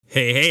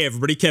Hey,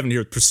 everybody. Kevin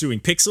here with Pursuing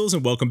Pixels,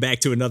 and welcome back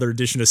to another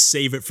edition of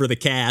Save It for the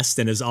Cast.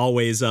 And as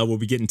always, we'll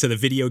be getting to the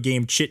video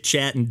game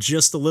chit-chat in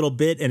just a little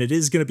bit, and it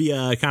is going to be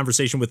a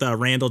conversation with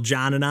Randall,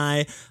 John, and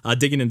I,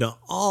 digging into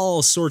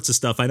all sorts of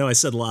stuff. I know I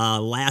said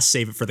last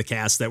Save It for the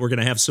Cast that we're going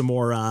to have some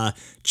more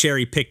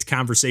cherry-picked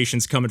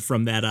conversations coming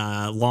from that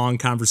long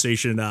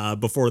conversation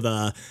before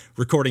the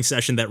recording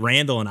session that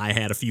Randall and I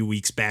had a few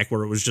weeks back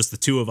where it was just the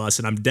two of us,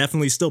 and I'm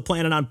definitely still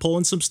planning on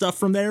pulling some stuff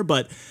from there,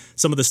 but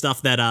some of the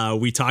stuff that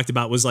we talked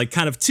about was like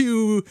kind of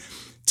too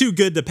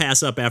good to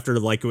pass up after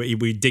like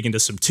we dig into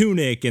some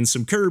Tunic and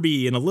some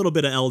Kirby and a little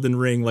bit of Elden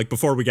Ring like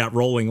before we got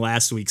rolling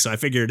last week. So I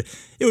figured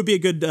it would be a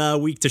good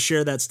week to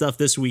share that stuff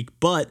this week.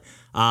 But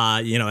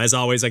as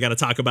always, I got to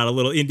talk about a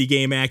little indie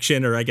game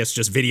action, or I guess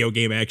just video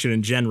game action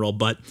in general.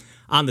 But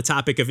on the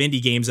topic of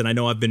indie games, and I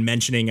know I've been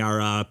mentioning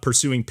our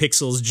Pursuing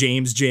Pixels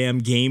James Jam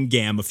Game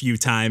Gam a few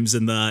times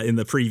in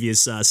the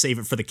previous Save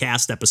It for the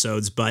Cast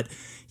episodes, but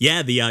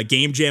yeah, the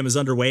Game Jam is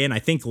underway, and I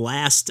think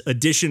last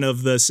edition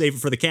of the Save It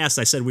for the Cast,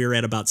 I said we were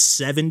at about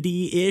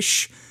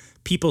 70-ish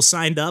people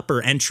signed up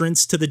or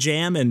entrants to the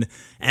jam, and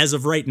as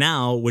of right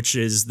now, which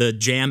is the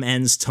jam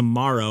ends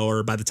tomorrow,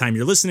 or by the time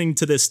you're listening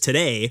to this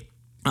today,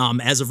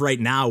 as of right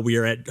now, we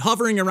are at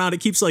hovering around.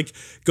 It keeps like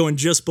going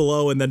just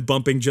below and then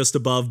bumping just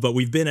above, but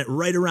we've been at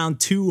right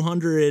around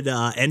 200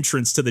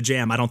 entrants to the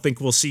jam. I don't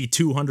think we'll see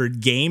 200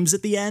 games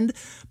at the end,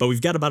 but we've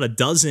got about a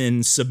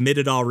dozen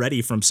submitted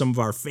already from some of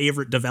our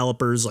favorite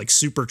developers like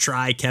Super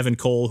Try, Kevin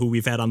Cole, who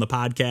we've had on the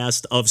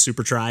podcast of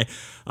Super Try.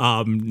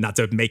 Not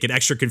to make it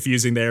extra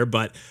confusing there,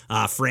 but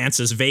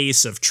Francis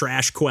Vase of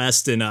Trash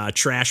Quest and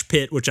Trash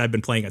Pit, which I've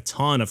been playing a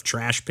ton of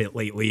Trash Pit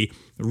lately.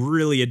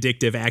 Really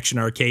addictive action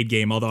arcade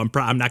game, although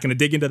I'm not going to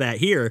dig into that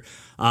here.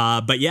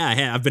 But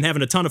yeah, I've been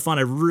having a ton of fun.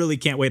 I really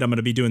can't wait. I'm going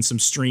to be doing some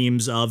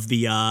streams of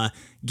the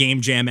Game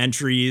Jam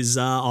entries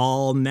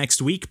all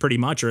next week, pretty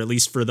much, or at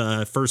least for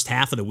the first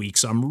half of the week.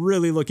 So I'm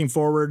really looking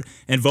forward,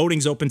 and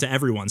voting's open to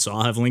everyone. So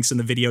I'll have links in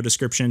the video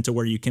description to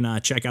where you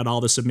can check out all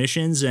the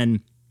submissions.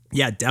 And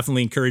yeah,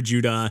 definitely encourage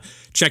you to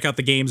check out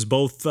the games,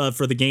 both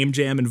for the Game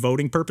Jam and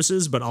voting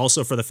purposes, but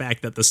also for the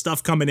fact that the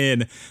stuff coming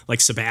in,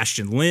 like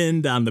Sebastian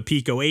Lind on the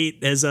Pico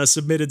 8 has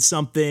submitted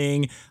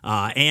something,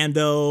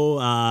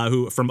 Ando,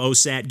 who from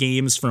OSAT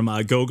Games, from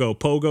Go Go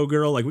Pogo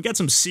Girl. Like, we got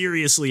some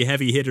seriously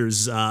heavy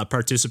hitters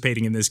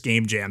participating in this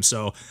Game Jam,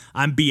 so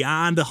I'm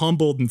beyond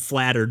humbled and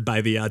flattered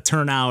by the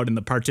turnout and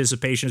the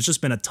participation. It's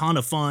just been a ton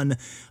of fun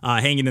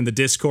hanging in the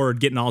Discord,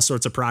 getting all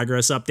sorts of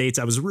progress updates.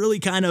 I was really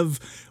kind of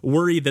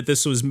worried that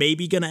this was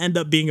maybe going to end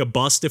up being a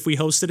bust if we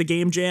hosted a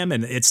Game Jam,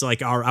 and it's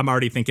like I'm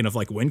already thinking of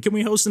like, when can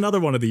we host another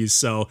one of these?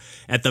 So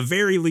at the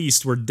very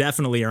least, I'm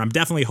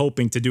definitely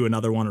hoping to do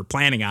another one, or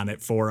planning on it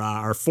for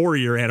our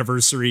 4-year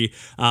anniversary,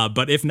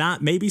 but if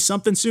not, maybe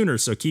something sooner.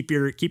 So keep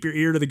your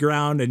ear to the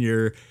ground and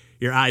your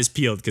eyes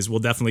peeled, because we'll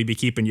definitely be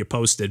keeping you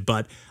posted.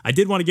 But I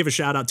did want to give a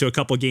shout out to a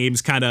couple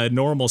games, kind of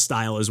normal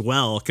style as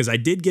well, because I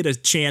did get a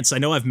chance. I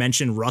know I've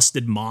mentioned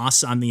Rusted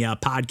Moss on the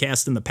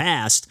podcast in the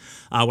past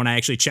when I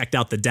actually checked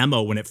out the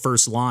demo when it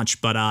first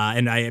launched. But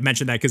and I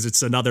mentioned that because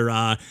it's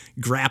another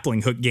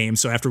grappling hook game.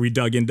 So after we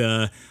dug into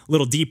a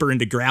little deeper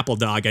into Grapple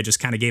Dog, I just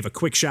kind of gave a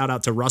quick shout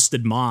out to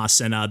Rusted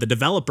Moss, and the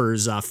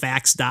developers,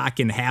 FaxDoc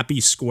and Happy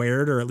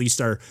Squared, or at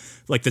least are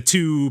like the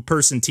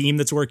 2-person team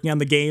that's working on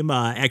the game,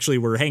 actually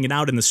were hanging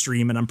out in the stream,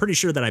 and I'm pretty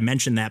sure that I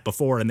mentioned that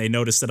before, and they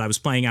noticed that I was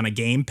playing on a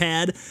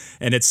gamepad,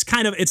 and it's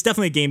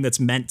definitely a game that's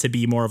meant to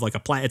be more of like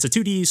it's a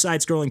 2D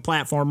side-scrolling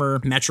platformer,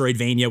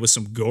 Metroidvania with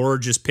some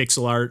gorgeous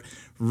pixel art,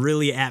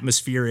 really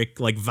atmospheric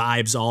like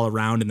vibes all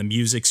around, and the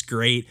music's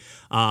great.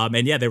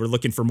 And yeah, they were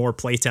looking for more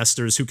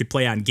playtesters who could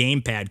play on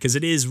gamepad, because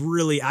it is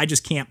really, I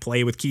just can't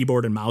play with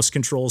keyboard and mouse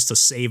controls to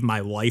save my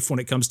life when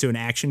it comes to an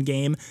action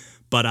game.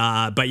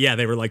 But yeah,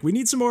 they were like, we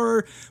need some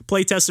more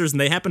playtesters, and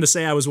they happened to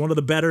say I was one of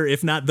the better,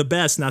 if not the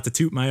best, not to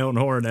toot my own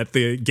horn, at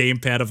the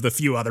gamepad of the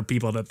few other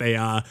people that they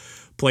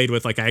played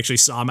with. Like, I actually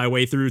saw my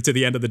way through to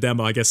the end of the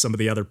demo. I guess some of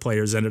the other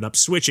players ended up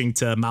switching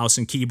to mouse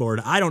and keyboard.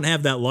 I don't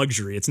have that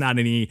luxury. It's not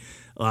any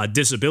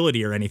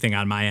disability or anything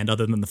on my end,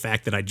 other than the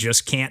fact that I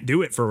just can't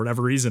do it for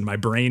whatever reason. My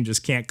brain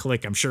just can't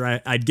click. I'm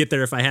sure I'd get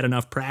there if I had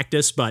enough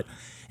practice, but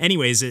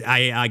anyways,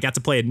 I got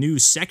to play a new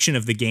section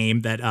of the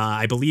game that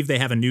I believe they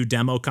have a new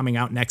demo coming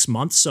out next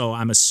month. So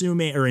I'm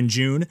assuming, or in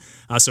June,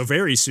 so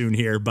very soon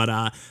here, but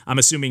I'm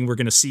assuming we're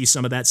going to see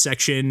some of that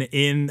section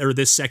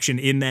this section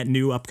in that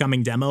new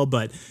upcoming demo.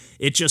 But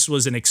it just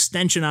was an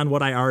extension on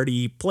what I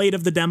already played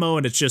of the demo,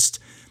 and it's just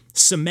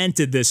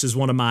cemented this as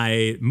one of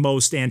my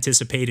most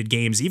anticipated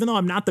games. Even though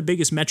I'm not the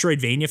biggest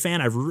Metroidvania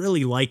fan, I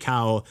really like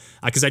how,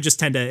 because I just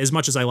tend to, as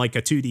much as I like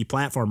a 2D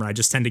platformer, I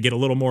just tend to get a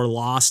little more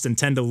lost and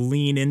tend to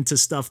lean into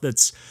stuff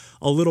that's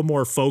a little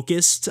more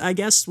focused, I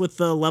guess, with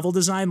the level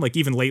design. Like,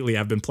 even lately,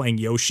 I've been playing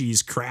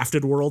Yoshi's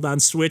Crafted World on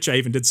Switch. I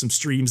even did some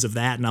streams of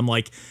that, and I'm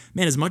like,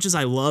 man, as much as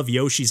I love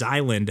Yoshi's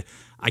Island,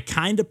 I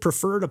kind of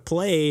prefer to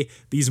play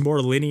these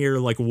more linear,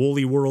 like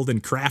Woolly World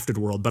and Crafted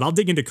World. But I'll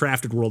dig into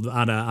Crafted World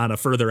on a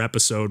further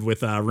episode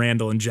with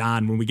Randall and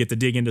John when we get to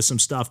dig into some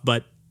stuff.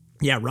 But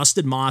Yeah,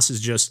 Rusted Moss is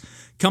just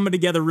coming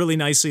together really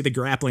nicely. The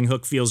grappling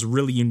hook feels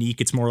really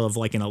unique. It's more of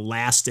like an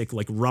elastic,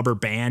 like rubber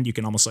band. You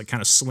can almost like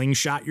kind of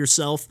slingshot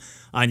yourself,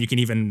 and you can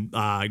even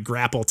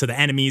grapple to the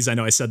enemies. I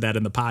know I said that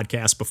in the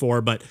podcast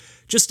before, but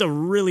just a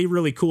really,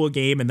 really cool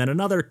game. And then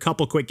another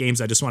couple quick games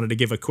I just wanted to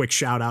give a quick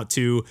shout out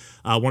to.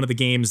 One of the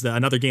games,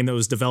 another game that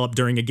was developed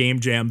during a game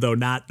jam, though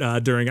not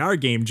during our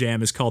game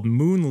jam, is called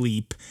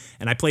Moonleap.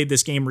 And I played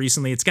this game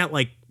recently. It's got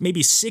like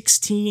maybe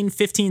 16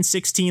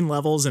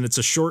 levels, and it's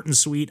a short and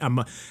sweet. I'm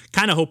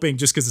kind of hoping,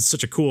 just because it's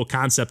such a cool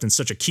concept and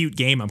such a cute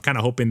game, I'm kind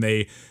of hoping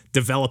they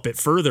develop it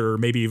further, or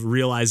maybe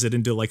realize it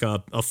into like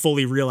a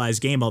fully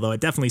realized game, although it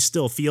definitely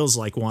still feels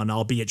like one,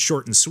 albeit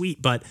short and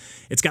sweet. But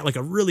it's got like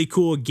a really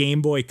cool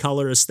Game Boy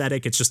Color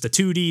aesthetic. It's just a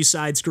 2D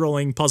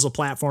side-scrolling puzzle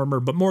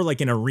platformer, but more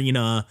like an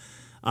arena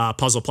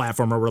puzzle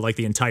platformer where like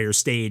the entire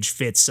stage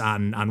fits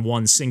on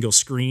one single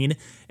screen.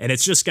 And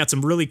it's just got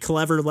some really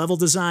clever level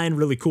design,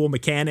 really cool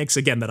mechanics,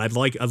 again, that I'd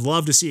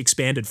love to see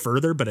expanded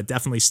further, but it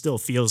definitely still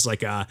feels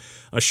like a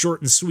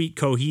short and sweet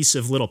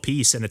cohesive little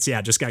piece. And it's,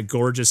 yeah, just got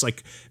gorgeous,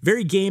 like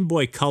very Game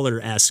Boy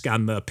Color-esque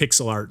on the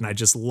pixel art, and I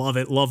just love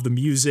it. Love the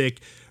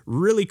music.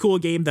 Really cool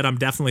game that I'm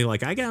definitely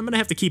like, I'm going to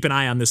have to keep an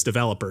eye on this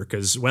developer,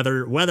 because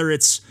whether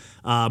it's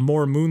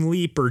more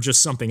Moonleap or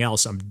just something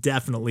else, I'm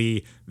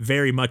definitely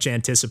very much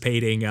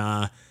anticipating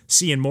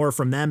seeing more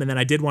from them. And then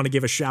I did want to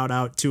give a shout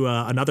out to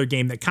another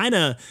game that kind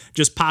of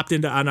just popped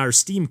into on our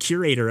Steam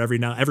curator.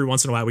 Every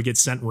once in a while we get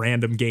sent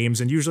random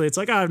games, and usually it's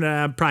like, oh,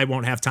 nah, I probably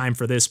won't have time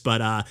for this,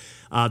 but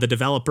the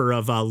developer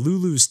of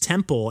Lulu's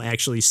Temple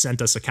actually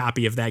sent us a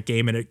copy of that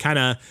game, and it kind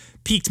of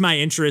piqued my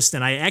interest.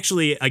 And I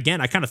actually,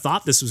 again, I kind of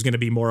thought this was going to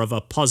be more of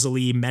a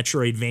puzzly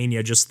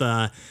Metroidvania, just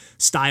the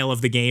style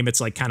of the game. It's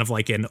like kind of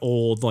like an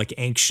old, like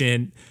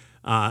ancient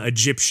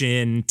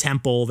Egyptian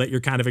temple that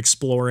you're kind of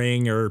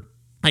exploring, or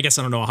I guess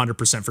I don't know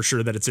 100% for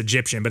sure that it's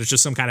Egyptian, but it's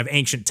just some kind of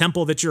ancient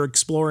temple that you're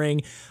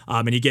exploring.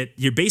 And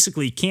you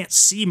basically can't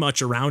see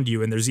much around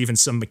you. And there's even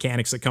some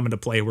mechanics that come into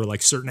play where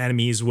like certain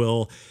enemies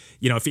will,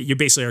 if you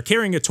basically are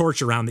carrying a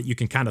torch around that you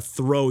can kind of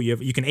throw,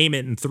 you can aim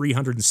it in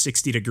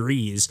 360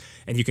 degrees,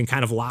 and you can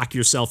kind of lock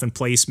yourself in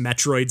place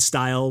Metroid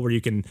style, where you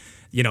can,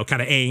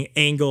 kind of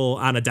angle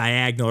on a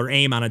diagonal or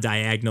aim on a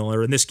diagonal,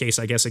 or in this case,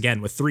 I guess,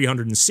 again, with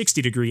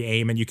 360 degree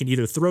aim, and you can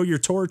either throw your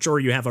torch or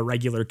you have a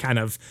regular kind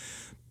of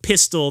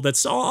pistol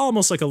that's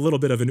almost like a little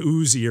bit of an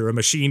Uzi or a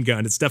machine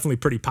gun. It's definitely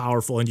pretty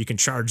powerful, and you can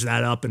charge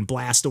that up and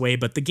blast away.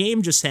 But the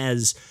game just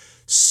has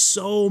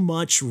so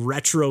much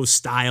retro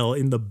style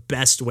in the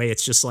best way.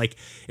 It's just like,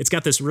 it's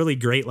got this really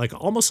great, like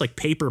almost like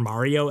Paper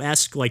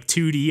Mario-esque like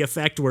 2D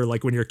effect, where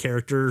like when your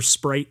character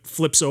sprite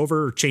flips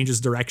over or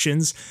changes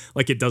directions,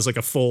 like it does like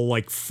a full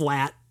like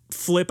flat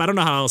flip. I don't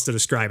know how else to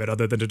describe it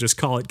other than to just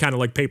call it kind of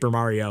like Paper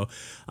Mario.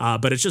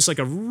 But it's just like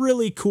a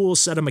really cool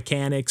set of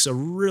mechanics, a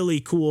really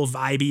cool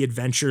vibey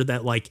adventure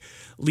that like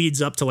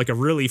leads up to like a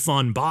really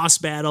fun boss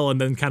battle,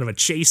 and then kind of a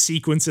chase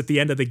sequence at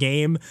the end of the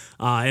game.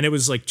 And it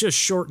was like just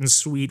short and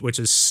sweet, which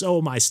is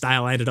so my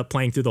style. I ended up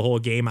playing through the whole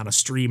game on a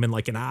stream in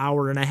like an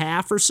hour and a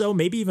half or so,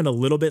 maybe even a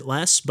little bit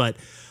less. But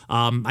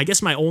I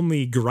guess my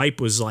only gripe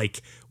was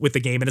like with the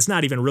game, and it's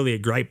not even really a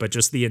gripe, but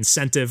just the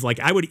incentive. Like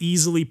I would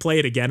easily play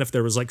it again if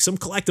there was like some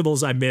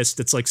collectibles I missed.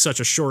 It's like such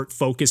a short,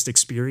 focused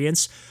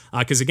experience.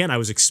 Because again, I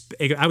was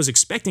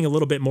expecting a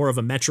little bit more of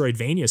a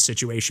Metroidvania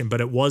situation, but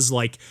it was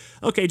like,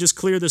 okay, just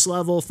clear this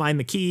level, find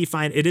the key,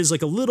 it is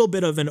like a little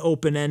bit of an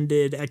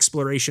open-ended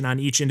exploration on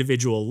each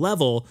individual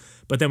level.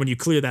 But then when you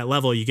clear that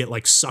level, you get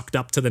like sucked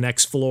up to the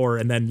next floor,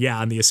 and then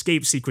on the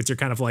escape sequence, you're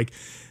kind of like,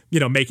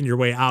 making your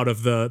way out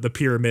of the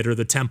pyramid or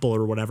the temple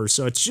or whatever.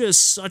 So it's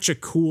just such a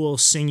cool,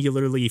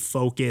 singularly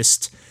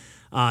focused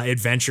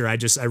adventure. I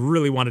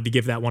really wanted to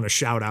give that one a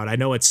shout out. I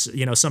know it's,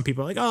 some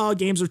people are like, oh,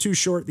 games are too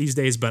short these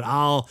days, but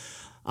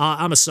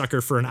I'm a sucker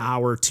for an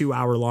hour, 2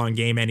 hour long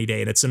game any day.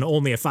 And it's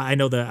I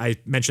know that I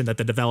mentioned that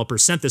the developer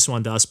sent this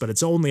one to us, but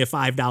it's only a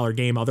 $5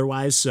 game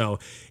otherwise. So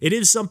it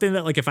is something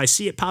that like, if I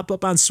see it pop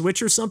up on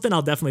Switch or something,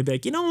 I'll definitely be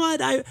like, you know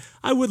what?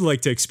 I would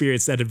like to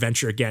experience that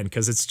adventure again.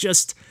 'Cause it's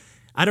just,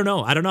 I don't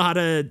know how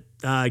to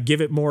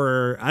give it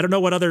more. I don't know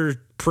what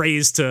other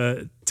praise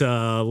to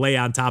lay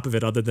on top of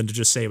it other than to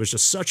just say it was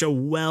just such a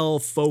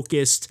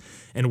well-focused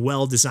and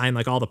well-designed,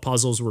 like all the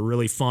puzzles were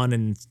really fun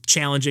and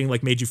challenging,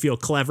 like made you feel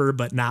clever,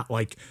 but not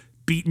like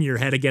beating your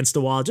head against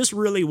the wall. Just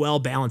really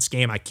well-balanced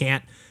game. I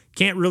can't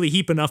really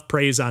heap enough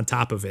praise on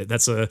top of it.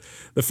 That's the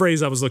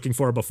phrase I was looking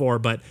for before.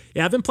 But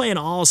yeah, I've been playing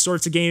all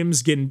sorts of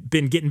games,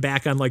 been getting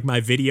back on like my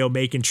video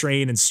making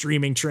train and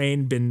streaming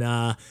train,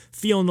 been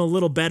feeling a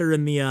little better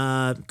in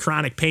the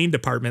chronic pain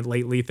department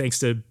lately, thanks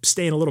to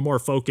staying a little more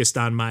focused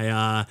on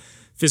my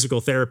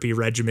physical therapy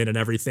regimen and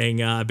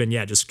everything. I've been,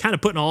 just kind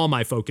of putting all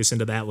my focus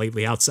into that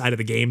lately outside of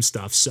the game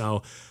stuff.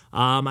 So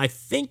I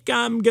think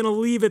I'm gonna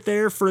leave it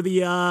there for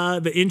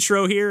the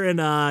intro here, and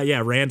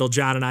Randall,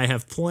 John, and I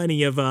have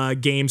plenty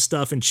of game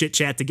stuff and chit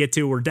chat to get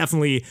to. We're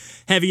definitely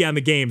heavy on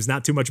the games,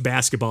 not too much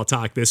basketball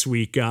talk this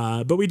week,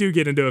 but we do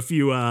get into a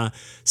few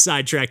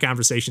sidetrack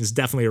conversations.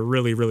 Definitely a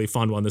really, really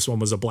fun one. This one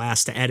was a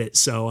blast to edit.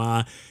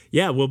 So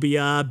we'll be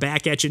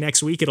back at you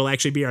next week. It'll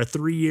actually be our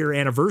 3-year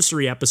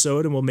anniversary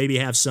episode, and we'll maybe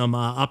have some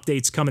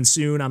updates coming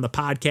soon on the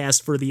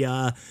podcast for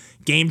the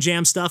Game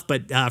Jam stuff,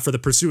 but for the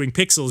Pursuing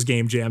Pixels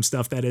Game Jam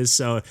stuff, that is.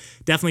 So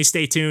definitely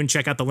stay tuned.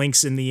 Check out the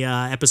links in the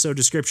episode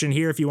description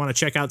here if you want to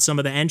check out some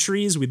of the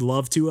entries. We'd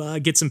love to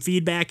get some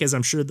feedback, as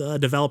I'm sure the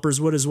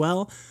developers would as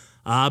well.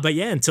 But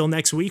yeah, until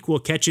next week, we'll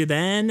catch you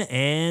then,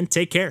 and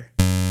take care.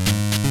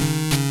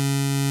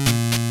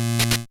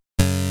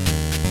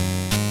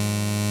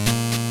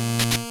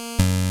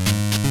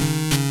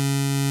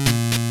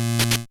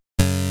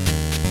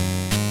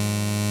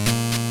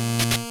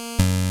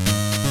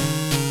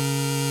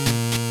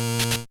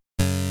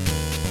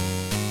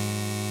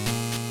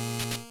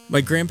 My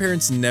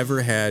grandparents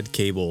never had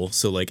cable,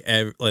 so like,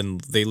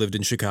 and they lived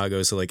in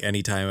Chicago, so like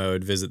anytime I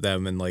would visit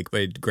them and like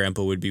my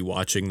grandpa would be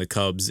watching the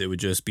Cubs, it would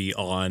just be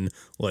on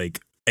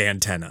like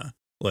antenna.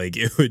 Like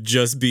it would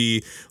just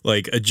be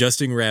like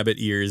adjusting rabbit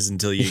ears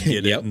until you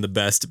get it in the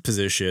best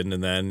position,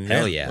 and then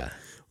hell yeah.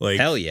 Like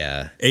hell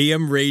yeah.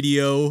 AM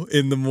radio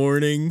in the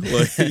morning,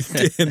 like,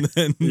 and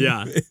then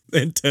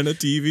antenna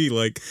TV,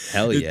 like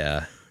hell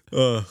yeah.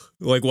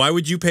 Like, why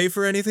would you pay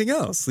for anything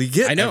else? You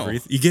get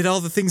you get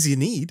all the things you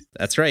need.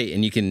 That's right,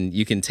 and you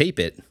can tape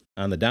it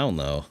on the down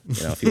low,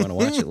 if you want to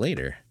watch it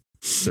later.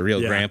 It's a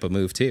real grandpa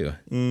move too.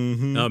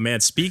 Mm-hmm. Oh man,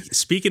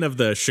 speaking of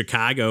the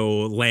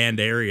Chicago land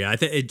area, I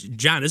think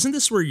John, isn't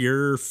this where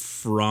you're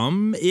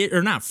from?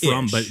 Or not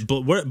from,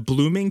 but where,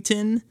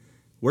 Bloomington?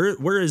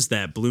 Where is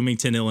that?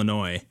 Bloomington,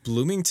 Illinois.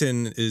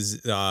 Bloomington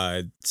is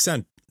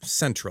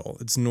central.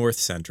 It's north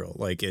central.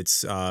 Like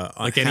it's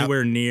like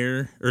anywhere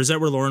near, or is that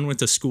where Lauren went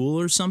to school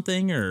or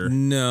something? Or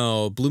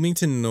no,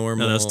 Bloomington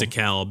Normal. No, that's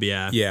DeKalb.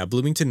 Yeah.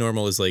 Bloomington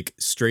Normal is like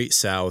straight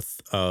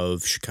south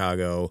of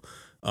Chicago.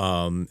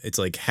 It's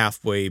like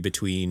halfway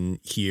between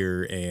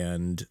here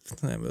and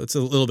it's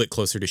a little bit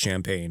closer to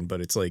Champaign,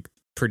 but it's like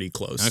pretty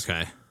close.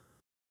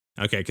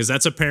 Okay, because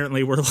that's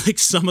apparently where like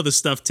some of the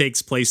stuff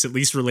takes place, at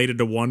least related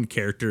to one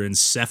character in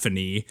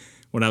Stephanie.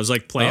 When I was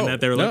like playing that,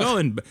 they were like,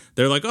 and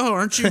they're like,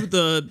 aren't you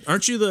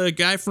the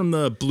guy from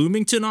the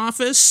Bloomington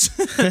office?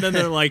 And then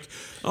they're like,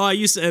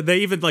 they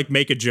even like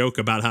make a joke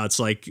about how it's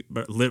like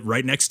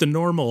right next to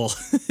Normal,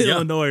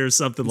 Illinois or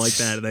something like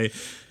that.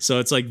 So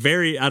it's like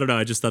very, I don't know.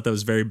 I just thought that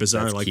was very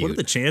bizarre. That's like, cute. what are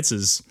the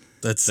chances?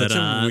 That's such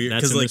a weird.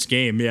 That's in this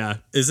game. Yeah,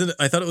 isn't?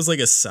 I thought it was like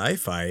a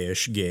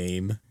sci-fi-ish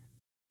game.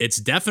 It's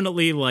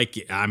definitely like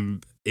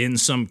I'm in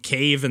some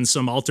cave in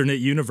some alternate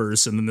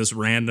universe, and then this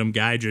random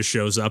guy just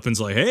shows up and's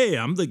like, "Hey,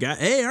 I'm the guy.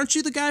 Hey, aren't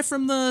you the guy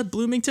from the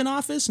Bloomington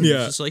office?" And he's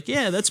just like,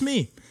 "Yeah, that's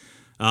me."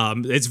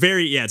 It's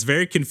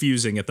very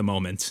confusing at the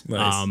moment.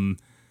 Nice.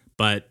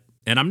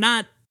 And I'm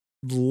not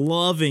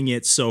loving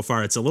it so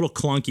far. It's a little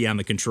clunky on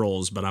the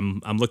controls, but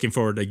I'm looking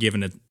forward to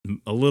giving it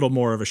a little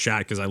more of a shot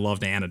because I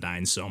loved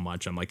Anodyne so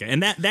much. I'm like,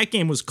 and that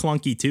game was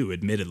clunky too,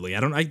 admittedly.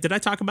 Did I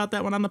talk about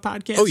that one on the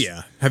podcast? Oh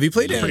yeah, have you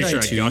played Anodyne?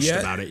 Anodyne 2 Pretty sure I gushed yet?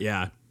 about it.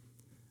 Yeah.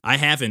 I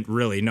haven't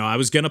really. No, I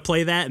was going to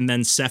play that, and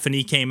then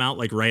Stephanie came out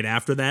like right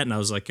after that, and I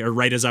was like, or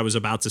right as I was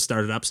about to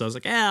start it up, so I was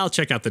like, I'll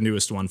check out the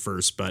newest one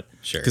first, but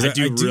sure. I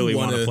do really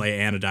want to play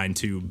Anodyne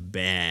 2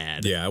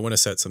 bad. Yeah, I want to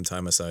set some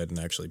time aside and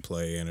actually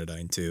play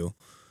Anodyne 2.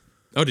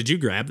 Oh, did you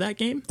grab that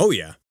game? Oh,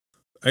 yeah.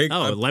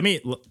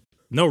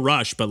 No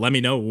rush, but let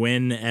me know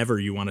whenever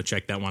you want to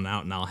check that one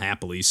out, and I'll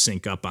happily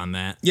sync up on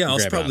that. Yeah, I'll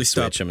Grab it probably on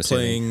stop Switch, I'm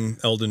playing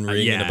Elden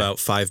Ring in about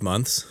 5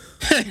 months.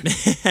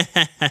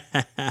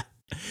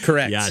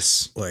 Correct.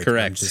 Yes.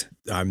 Correct.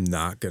 I'm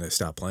not going to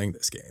stop playing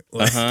this game.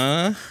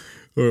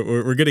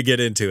 We're going to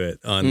get into it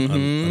on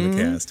the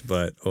cast,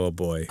 but oh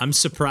boy. I'm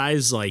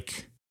surprised,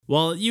 like,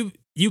 well, you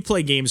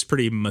play games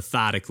pretty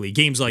methodically,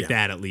 games like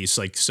that at least,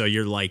 like, so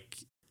you're like,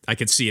 I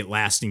could see it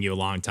lasting you a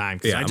long time.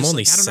 Yeah, I'm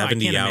only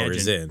 70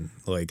 hours in.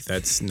 Like,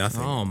 that's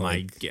nothing. Oh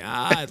my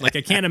God. Like,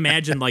 I can't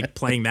imagine like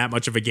playing that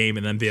much of a game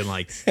and then being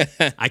like,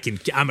 I'm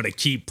going to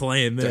keep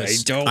playing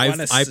this.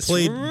 I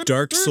played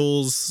Dark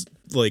Souls,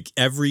 like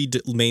every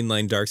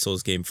mainline Dark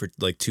Souls game for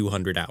like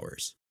 200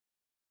 hours.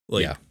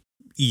 Like,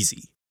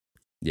 easy.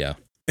 Yeah.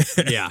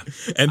 Yeah.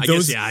 And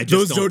those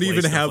don't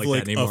even have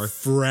like a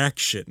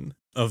fraction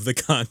of the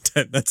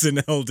content that's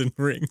in Elden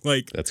Ring.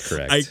 Like, that's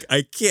correct.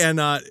 I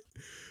cannot.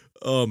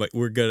 Oh my,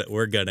 we're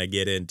gonna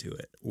get into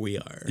it. We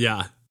are.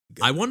 Yeah.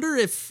 I wonder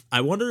if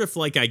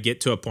like I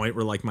get to a point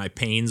where like my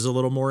pain's a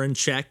little more in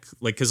check,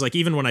 like, cause like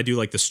even when I do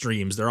like the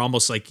streams, they're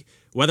almost like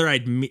whether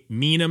I'd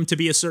mean them to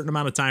be a certain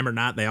amount of time or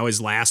not, they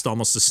always last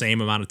almost the same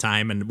amount of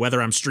time. And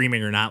whether I'm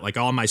streaming or not, like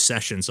all my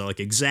sessions are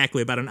like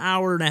exactly about an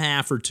hour and a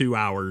half or 2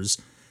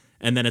 hours.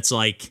 And then it's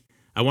like,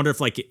 I wonder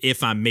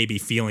if I'm maybe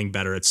feeling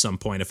better at some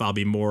point, if I'll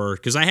be more,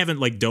 cause I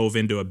haven't like dove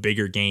into a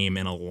bigger game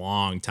in a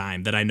long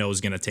time that I know is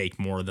going to take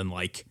more than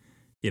like,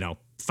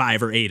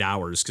 5 or 8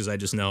 hours. Cause I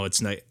just know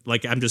it's not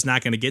like, I'm just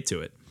not going to get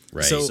to it.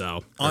 Right.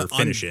 So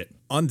finish it.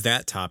 On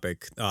that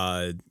topic,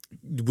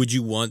 would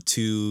you want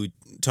to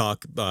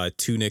talk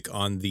Tunic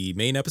on the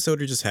main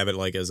episode, or just have it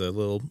like as a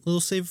little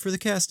save for the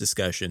cast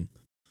discussion?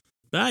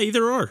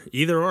 Either or.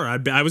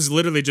 I was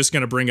literally just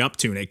going to bring up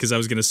Tunic because I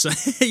was going to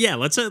say, yeah,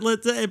 let's say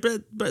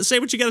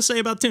what you got to say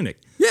about Tunic.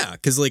 Yeah,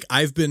 because like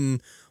I've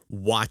been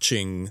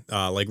watching,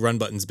 like Run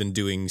Button's been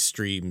doing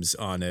streams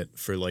on it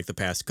for like the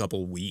past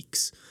couple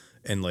weeks,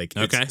 and like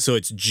so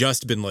it's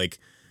just been like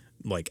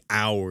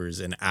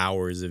hours and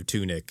hours of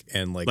Tunic,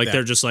 and like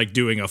they're just like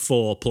doing a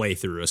full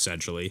playthrough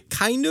essentially.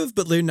 Kind of,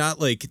 but they're not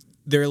like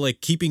they're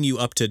like keeping you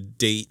up to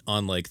date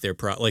on like their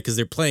because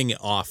they're playing it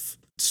off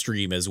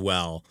stream as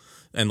well.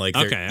 And like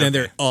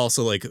they're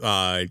also like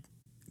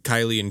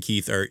Kylie and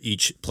Keith are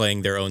each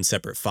playing their own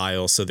separate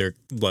files, so they're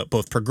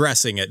both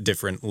progressing at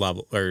different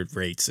level or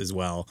rates as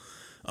well.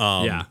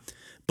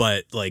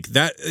 But like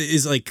that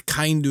is like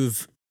kind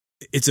of,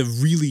 it's a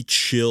really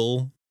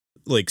chill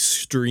like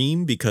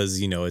stream because,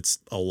 you know, it's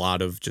a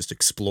lot of just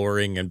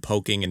exploring and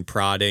poking and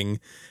prodding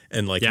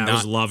and like I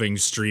was loving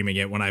streaming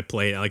it when I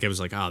played. Like I was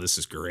like, oh, this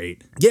is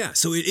great. Yeah,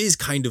 so it is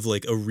kind of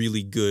like a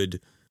really good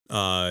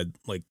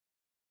like,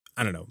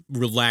 I don't know,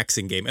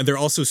 relaxing game. And they're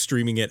also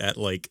streaming it at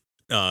like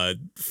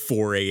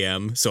 4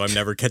 a.m. So I'm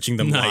never catching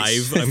them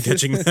live. I'm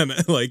catching them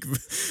at like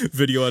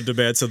video on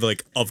demand. So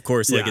like, of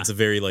course, like it's a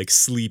very like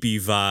sleepy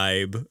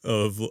vibe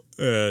of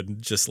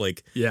just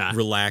like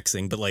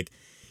relaxing. But like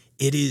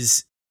it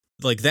is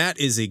like, that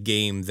is a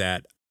game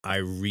that I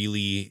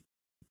really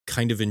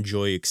kind of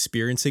enjoy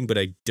experiencing, but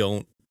I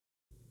don't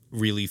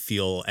really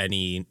feel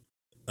any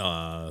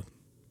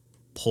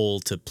pull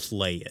to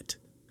play it.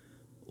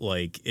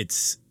 Like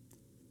it's,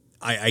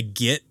 I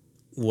get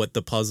what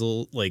the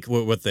puzzle, like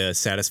what the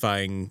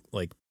satisfying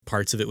like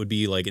parts of it would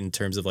be like in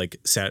terms of like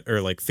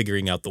like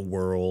figuring out the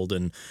world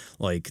and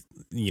like,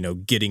 you know,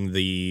 getting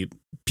the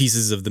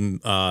pieces of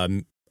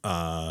the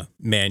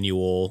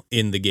manual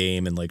in the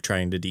game and like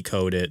trying to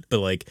decode it. But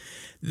like,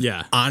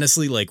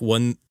 honestly, like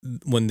when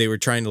they were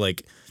trying to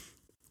like,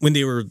 when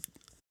they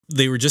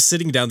were just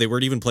sitting down, they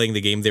weren't even playing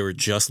the game. They were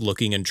just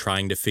looking and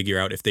trying to figure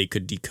out if they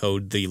could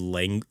decode the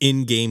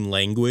in-game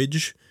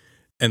language.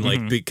 And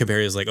like compare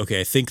is like, okay,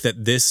 I think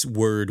that this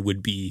word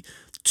would be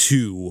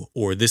to,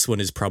 or this one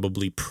is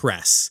probably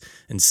press.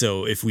 And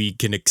so if we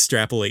can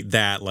extrapolate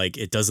that, like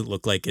it doesn't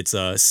look like it's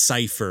a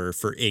cipher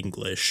for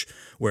English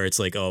where it's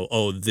like,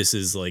 oh, this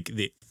is like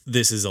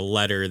this is a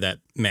letter that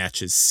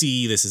matches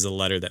C. This is a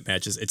letter that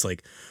matches. It's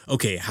like,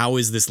 okay, how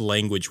is this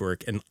language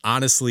work? And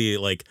honestly,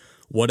 like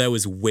what I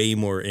was way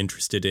more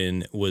interested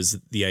in was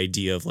the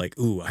idea of like,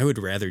 ooh, I would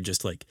rather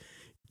just like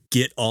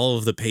get all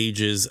of the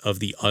pages of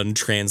the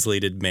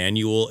untranslated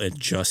manual and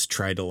just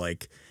try to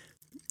like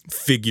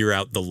figure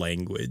out the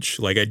language.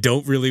 Like I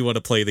don't really want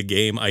to play the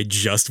game. I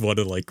just want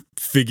to like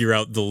figure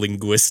out the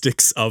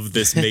linguistics of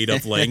this made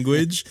up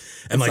language.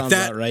 And like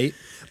that, right?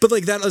 But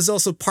like that is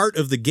also part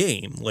of the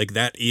game. Like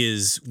that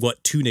is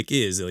what Tunic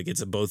is. Like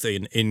it's both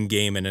an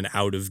in-game and an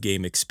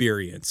out-of-game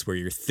experience where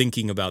you're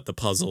thinking about the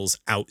puzzles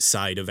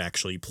outside of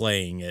actually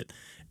playing it.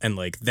 And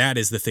like that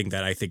is the thing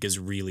that I think is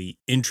really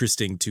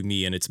interesting to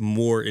me, and it's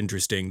more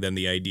interesting than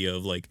the idea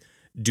of like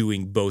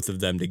doing both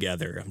of them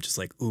together. I'm just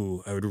like,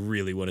 ooh, I would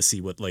really want to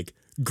see what like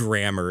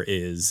grammar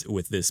is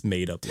with this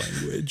made up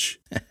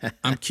language.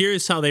 I'm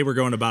curious how they were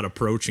going about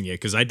approaching it,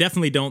 because I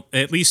definitely don't,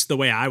 at least the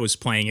way I was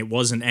playing, it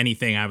wasn't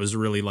anything I was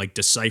really like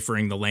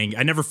deciphering the language.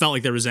 I never felt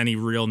like there was any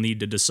real need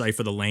to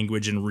decipher the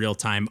language in real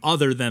time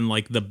other than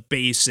like the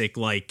basic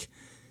like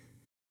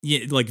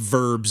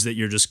verbs that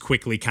you're just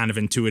quickly kind of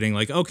intuiting,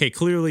 like, okay,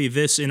 clearly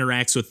this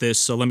interacts with this,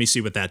 so let me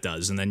see what that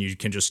does, and then you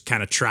can just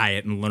kind of try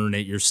it and learn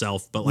it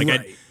yourself. But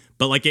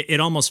like, it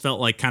almost felt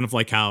like kind of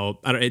like how,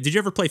 did you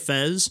ever play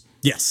Fez?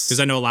 Yes, because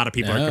I know a lot of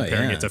people are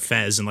comparing it to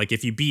Fez, and like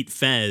if you beat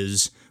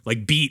Fez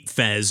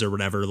or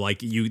whatever,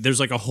 like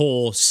there's like a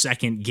whole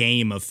second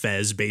game of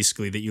Fez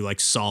basically that you like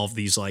solve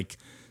these like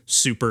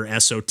super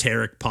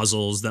esoteric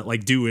puzzles that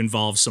like do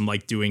involve some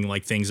like doing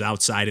like things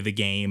outside of the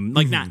game,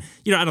 like not,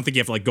 you know, I don't think you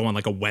have to like go on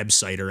like a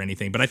website or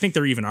anything, but I think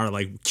there even are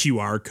like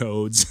QR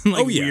codes and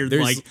like weird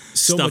like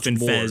so stuff in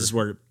Fez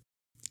where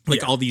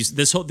like all these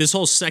this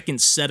whole second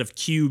set of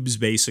cubes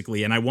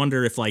basically. And I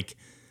wonder if like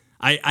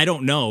I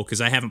don't know, because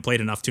I haven't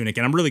played enough Tunic,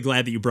 and I'm really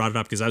glad that you brought it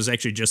up, because I was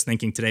actually just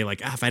thinking today like,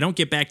 if I don't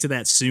get back to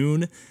that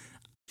soon,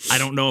 I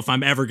don't know if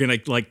I'm ever gonna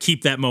like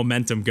keep that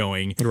momentum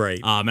going, right?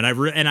 And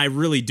I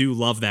really do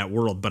love that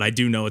world, but I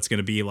do know it's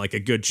gonna be like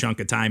a good chunk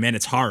of time, and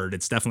it's hard.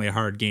 It's definitely a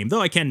hard game,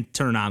 though. I can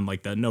turn on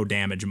like the no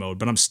damage mode,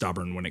 but I'm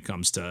stubborn when it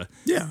comes to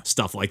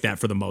stuff like that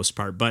for the most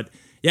part. But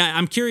yeah,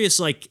 I'm curious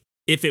like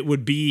if it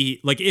would be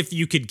like if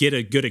you could get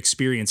a good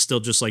experience still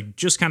just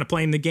kind of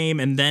playing the game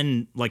and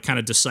then like kind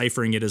of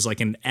deciphering it as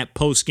like an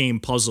post game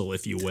puzzle,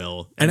 if you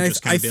will, and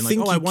just kind of being like,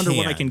 oh, I wonder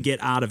what I can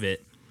get out of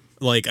it.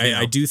 Like,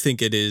 I do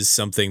think it is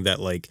something that,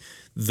 like,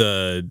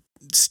 the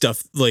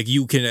stuff, like,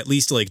 you can at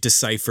least, like,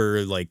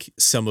 decipher, like,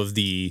 some of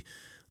the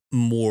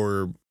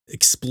more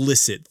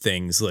explicit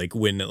things, like,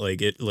 when,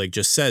 like, it, like,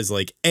 just says,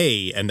 like,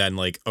 A, and then,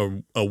 like,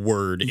 a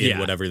word in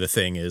whatever the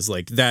thing is.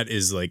 Like, that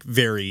is, like,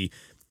 very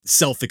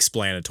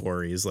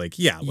self-explanatory. Is like,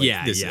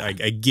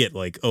 I get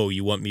like, oh,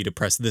 you want me to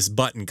press this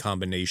button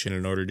combination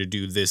in order to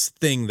do this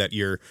thing that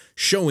you're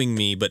showing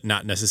me, but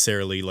not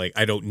necessarily like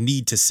I don't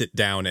need to sit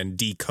down and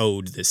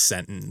decode this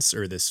sentence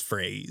or this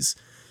phrase.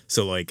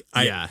 So like,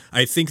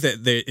 I think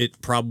that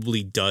it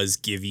probably does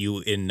give you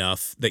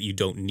enough that you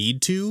don't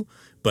need to.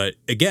 But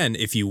again,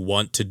 if you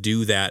want to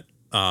do that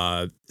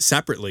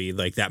separately,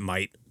 like that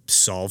might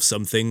solve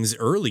some things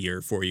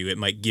earlier for you. It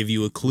might give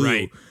you a clue.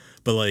 Right.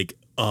 But like,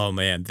 oh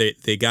man,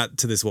 they got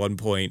to this one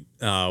point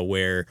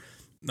where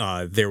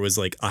there was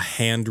like a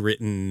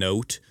handwritten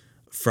note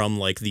from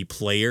like the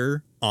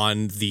player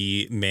on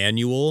the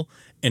manual,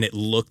 and it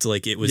looked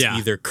like it was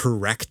either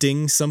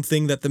correcting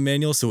something that the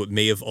manual, so it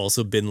may have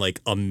also been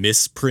like a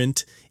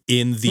misprint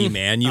in the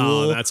manual.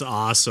 Oh, that's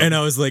awesome. And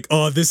I was like,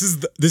 oh, this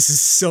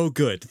is so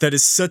good. That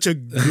is such a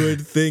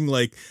good thing.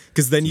 Like,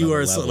 because then you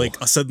are like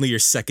suddenly you're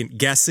second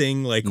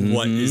guessing like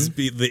what is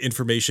the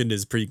information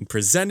is being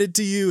presented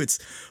to you. It's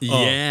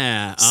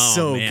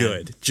so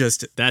good.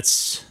 Just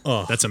that's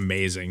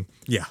amazing.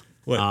 Yeah.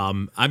 What?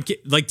 I'm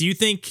like, do you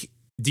think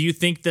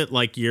that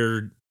like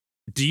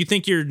do you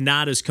think you're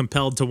not as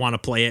compelled to want to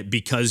play it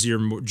because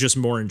you're just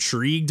more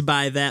intrigued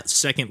by that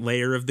second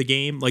layer of the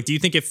game? Like, do you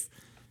think if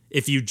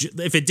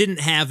it didn't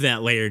have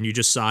that layer and you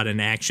just saw it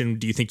in action,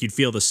 do you think you'd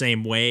feel the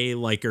same way?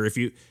 Like, or if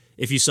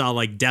you saw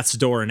like Death's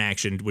Door in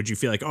action, would you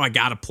feel like, oh, I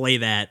gotta play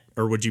that?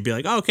 Or would you be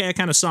like, oh, okay, I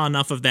kind of saw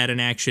enough of that in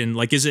action?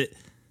 Like, is it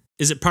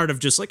part of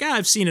just like,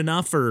 I've seen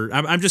enough? Or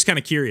I'm just kind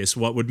of curious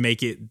what would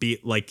make it be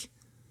like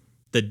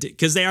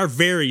because they are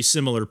very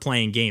similar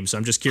playing games. So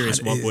I'm just curious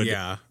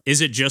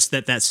is it just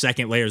that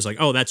second layer is like,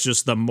 oh, that's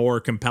just the more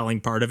compelling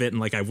part of it. And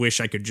like, I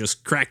wish I could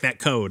just crack that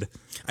code.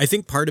 I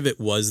think part of it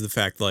was the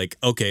fact like,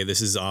 okay,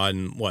 this is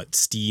on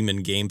Steam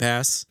and Game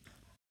Pass.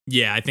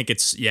 Yeah, I think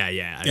it's,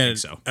 I think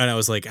so. And I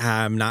was like,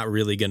 I'm not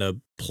really going to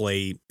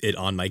play it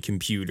on my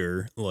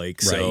computer.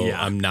 Like,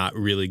 I'm not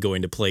really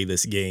going to play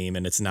this game.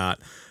 And it's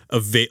not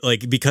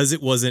because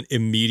it wasn't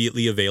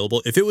immediately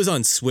available. If it was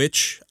on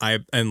Switch, I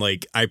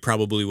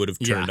probably would have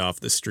turned off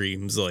the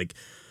streams like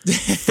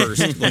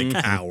first like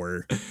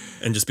hour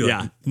and just be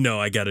like, no,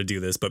 I got to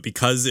do this. But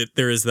because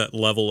there is that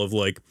level of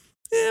like,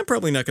 I'm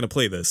probably not going to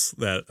play this.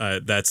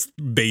 That's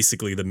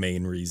basically the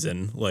main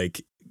reason.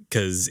 Like,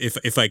 because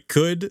if I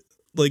could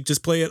like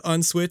just play it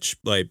on Switch,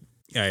 like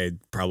I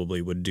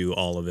probably would do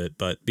all of it.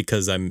 But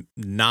because I'm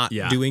not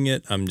doing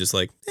it, I'm just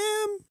like,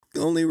 I'm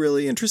only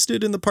really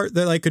interested in the part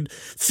that I could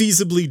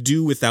feasibly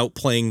do without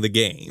playing the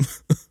game.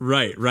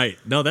 Right.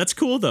 No, that's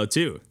cool though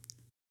too.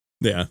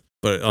 Yeah,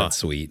 but that's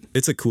sweet.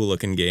 It's a cool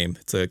looking game.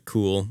 It's a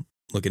cool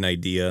looking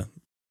idea.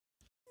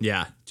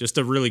 Yeah, just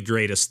a really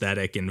great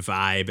aesthetic and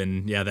vibe.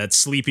 And yeah, that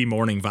sleepy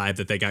morning vibe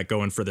that they got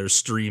going for their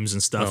streams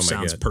and stuff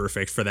sounds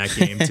perfect for that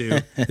game too.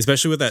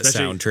 Especially with that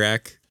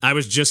soundtrack. I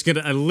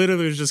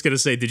literally was just going to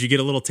say, did you get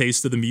a little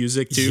taste of the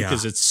music too?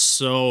 Because it's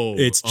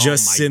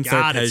just synth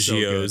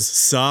arpeggios,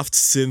 soft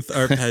synth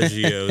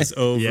arpeggios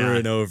over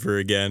and over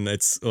again.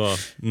 It's,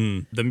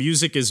 The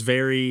music is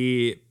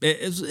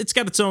it's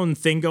got its own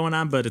thing going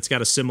on, but it's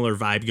got a similar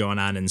vibe going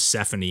on in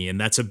Symphony.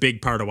 And that's a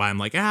big part of why I'm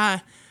like,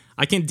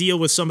 I can deal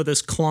with some of this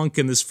clunk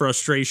and this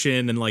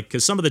frustration and like,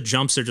 because some of the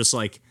jumps are just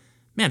like,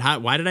 man,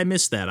 why did I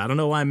miss that? I don't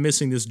know why I'm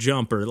missing this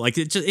jump, or like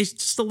it's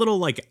just a little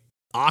like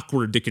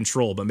awkward to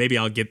control, but maybe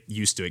I'll get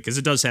used to it because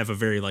it does have a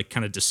very like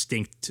kind of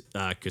distinct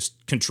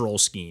control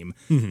scheme.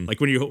 Mm-hmm.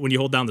 Like when you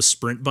hold down the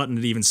sprint button,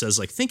 it even says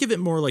like, think of it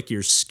more like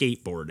you're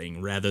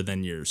skateboarding rather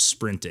than you're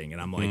sprinting,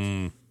 and I'm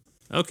like.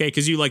 Okay,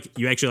 because you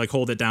actually like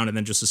hold it down and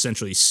then just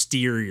essentially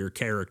steer your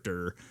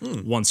character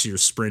once you're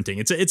sprinting.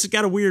 It's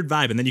got a weird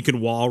vibe, and then you can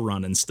wall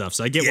run and stuff.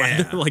 So I get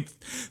why they're like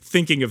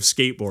thinking of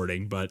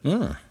skateboarding, but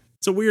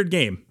it's a weird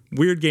game.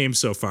 Weird game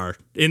so far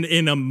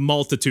in a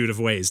multitude of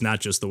ways, not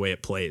just the way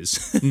it plays.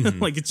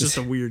 Mm-hmm. Like it's just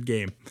a weird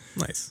game.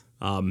 Nice.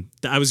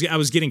 I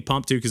was getting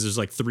pumped too because there's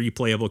like 3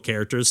 playable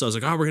characters. So I was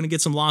like, oh, we're gonna get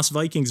some Lost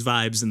Vikings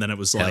vibes, and then it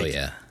was like,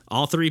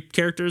 all 3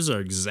 characters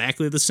are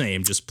exactly the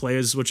same. Just play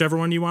as whichever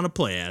one you want to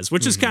play as,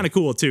 which is kind of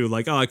cool too.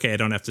 Like, oh, okay, I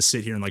don't have to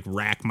sit here and like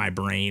rack my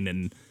brain.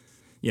 And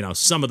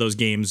some of those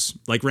games,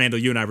 like Randall,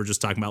 you and I were just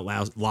talking about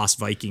Lost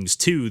Vikings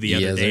 2 the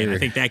other day, and I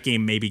think that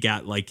game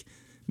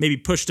maybe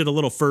pushed it a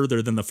little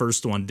further than the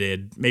first one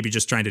did, maybe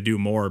just trying to do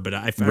more. But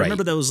I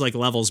remember those like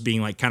levels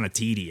being like kind of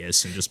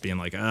tedious and just being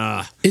like,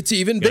 it's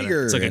even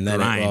bigger. It's like and a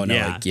grind.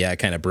 it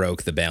kind of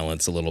broke the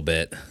balance a little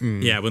bit.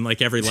 Yeah, when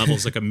like every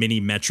level's like a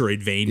mini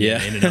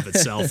Metroidvania in and of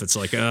itself, it's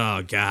like,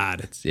 oh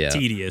God, it's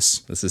tedious.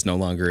 This is no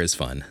longer as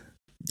fun.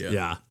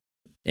 Yeah.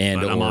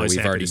 And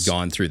we've already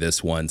gone through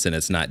this once and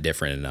it's not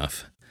different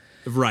enough.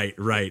 Right.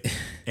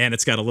 And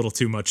it's got a little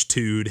too much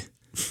tude.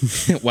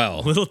 Well,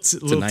 a little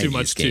too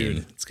much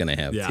tude. It's gonna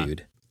have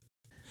tude.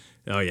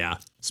 Oh yeah,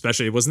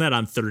 especially wasn't that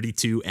on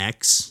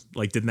 32X?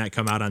 Like, didn't that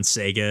come out on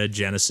Sega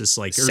Genesis,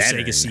 like, or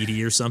Saturn. Sega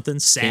CD or something?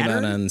 Saturn. Came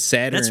out on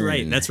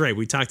Saturn. That's right.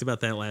 We talked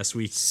about that last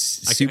week.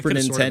 Super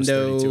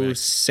Nintendo,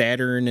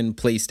 Saturn, and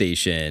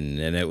PlayStation,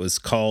 and it was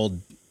called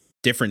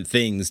different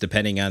things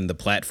depending on the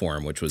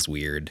platform, which was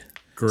weird.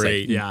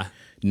 Great,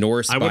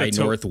 North I by would've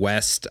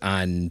Northwest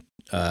on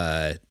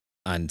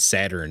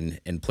Saturn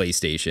and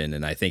PlayStation,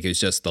 and I think it was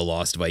just The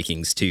Lost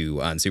Vikings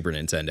 2 on Super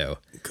Nintendo.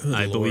 Good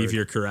I Lord. believe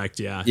you're correct.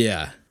 Yeah.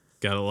 Yeah.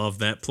 Gotta love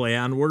that play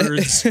on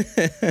words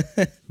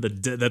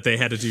that they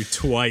had to do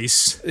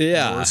twice.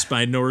 Yeah. North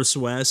by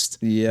Northwest.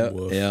 Yeah.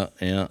 Woof.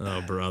 Yeah.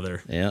 Oh,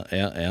 brother.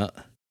 Yeah.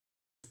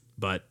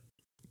 But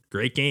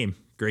great game.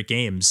 Great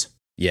games.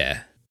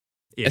 Yeah.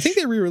 Ish. I think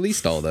they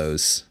re-released all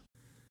those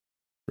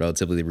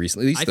relatively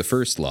recently. At least I- the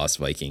first Lost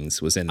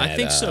Vikings was in that. I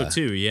think so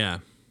too. Yeah.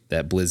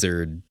 That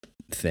Blizzard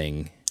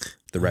thing,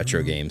 the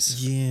retro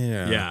games.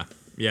 Yeah.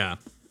 Yeah. I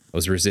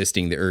was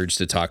resisting the urge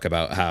to talk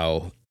about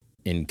how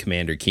in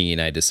Commander Keen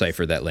I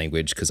deciphered that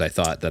language because I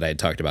thought that I had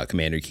talked about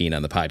Commander Keen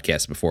on the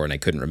podcast before, and I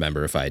couldn't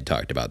remember if I had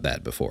talked about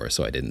that before,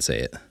 so I didn't say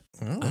it.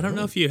 I don't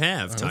know if you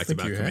have don't talked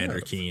think about you Commander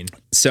have. Keen.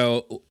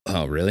 So,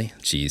 oh really?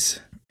 Jeez,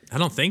 I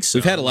don't think so.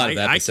 we've had a lot of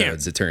I can't-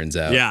 episodes. It turns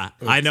out. Yeah,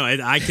 I know.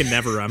 I can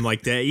never. I'm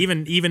like that.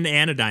 Even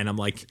Anodyne. I'm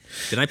like,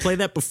 did I play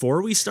that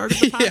before we started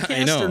the Yeah, podcast?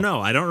 I know. Or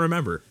no, I don't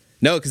remember.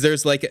 No, because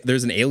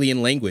there's an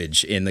alien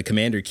language in the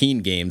Commander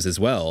Keen games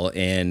as well,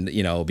 and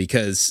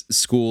because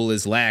school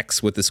is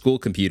lax with the school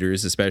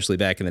computers, especially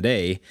back in the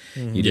day,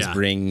 you just Yeah.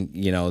 bring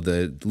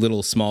the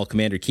little small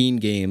Commander Keen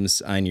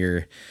games on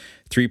your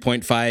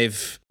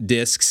 3.5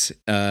 discs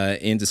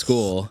into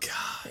school.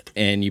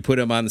 And you put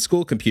them on the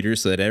school computer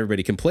so that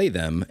everybody can play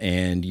them.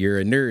 And you're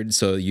a nerd,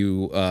 so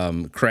you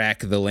crack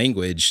the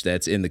language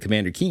that's in the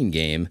Commander Keen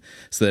game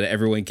so that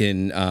everyone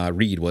can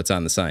read what's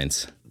on the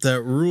signs.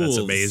 That rules.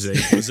 That's amazing.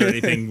 Was there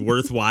anything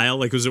worthwhile?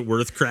 Like, was it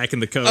worth cracking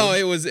the code? Oh,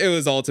 it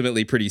was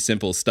ultimately pretty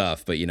simple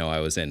stuff, but I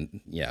was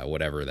in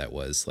whatever that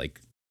was,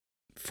 like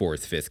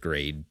 4th, 5th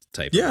grade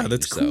type. Yeah, of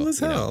that's range, cool so, as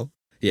hell.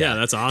 yeah,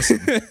 that's awesome.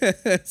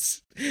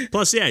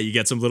 Plus, yeah, you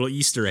get some little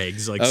Easter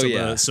eggs, like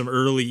some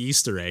early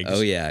Easter eggs.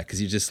 Oh yeah,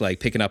 because you're just like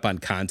picking up on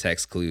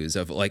context clues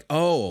of like,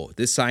 oh,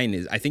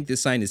 I think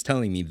this sign is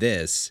telling me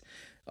this.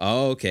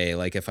 Oh, okay,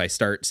 like if I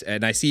start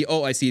and I see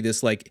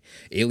this like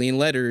alien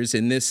letters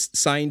in this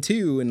sign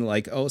too, and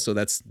like, oh, so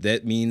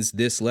that means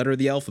this letter of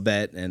the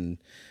alphabet, and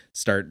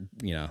start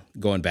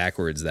going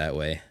backwards that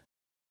way.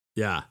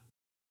 Yeah.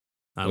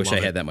 I wish I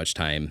love had it. that much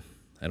time.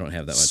 I don't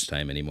have that much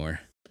time anymore.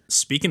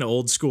 Speaking of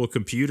old school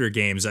computer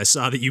games, I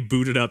saw that you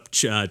booted up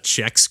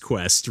Chex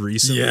Quest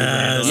recently.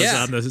 Yes. I was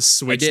Yeah, on the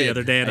Switch I the did.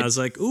 other day, and I was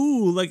like,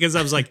 ooh, like, as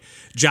I was like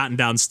jotting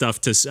down stuff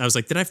I was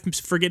like, did I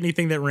forget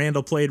anything that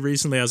Randall played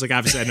recently? I was like,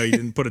 obviously, I know you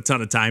didn't put a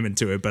ton of time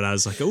into it, but I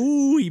was like,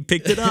 ooh, he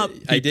picked it up.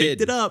 I He did.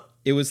 picked it up.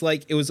 It was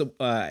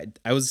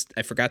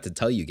I forgot to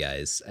tell you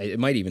guys. It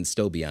might even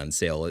still be on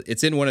sale.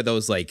 It's in one of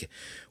those like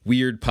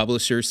weird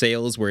publisher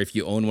sales where if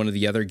you own one of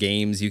the other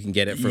games, you can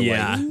get it for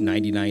Yeah. like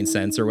 99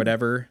 cents or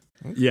whatever.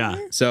 Yeah.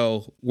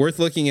 So worth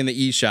looking in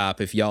the eShop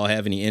if y'all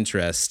have any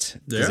interest.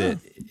 'Cause Yeah.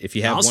 if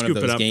you have I'll one of scoop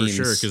those it up games,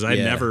 for sure because I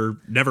yeah.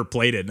 never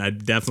played it, and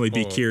I'd definitely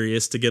be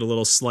curious to get a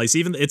little slice.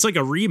 Even it's like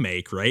a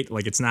remake, right?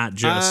 Like it's not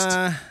just.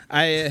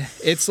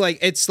 It's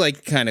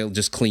like kind of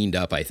just cleaned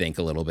up, I think,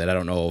 a little bit. I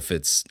don't know if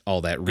it's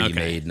all that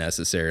remade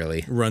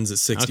necessarily. Runs at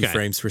 60 Okay.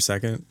 frames per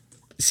second.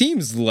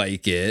 Seems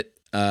like it.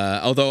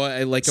 Although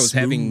I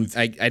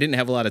didn't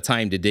have a lot of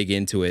time to dig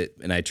into it,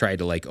 and I tried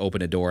to like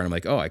open a door, and I'm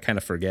like, oh, I kind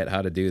of forget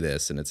how to do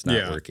this, and it's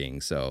not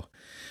working. So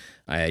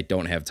I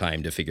don't have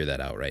time to figure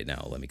that out right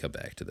now. Let me come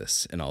back to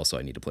this, and also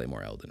I need to play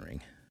more Elden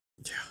Ring.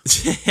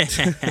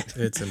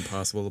 It's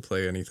impossible to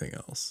play anything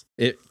else.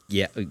 Yes.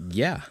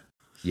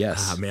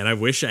 Ah, man, I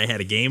wish I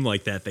had a game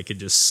like that could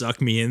just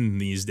suck me in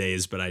these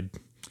days, but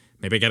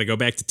maybe I got to go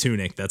back to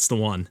Tunic. That's the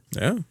one.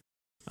 Yeah.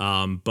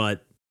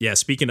 But yeah,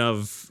 speaking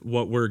of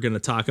what we're going to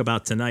talk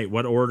about tonight,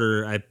 what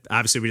order?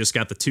 Obviously, we just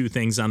got the two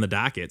things on the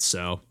docket.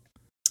 So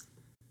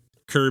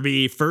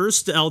Kirby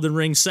first, Elden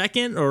Ring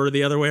second, or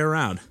the other way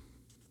around?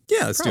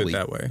 Yeah, let's Probably. do it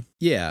that way.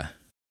 Yeah,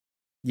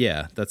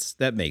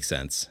 that makes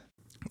sense.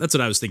 That's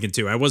what I was thinking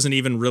too. I wasn't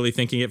even really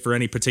thinking it for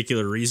any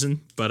particular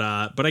reason, but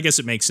I guess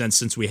it makes sense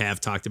since we have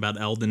talked about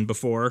Elden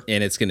before.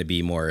 And it's going to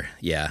be more,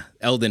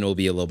 Elden will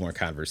be a little more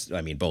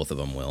I mean, both of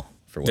them will,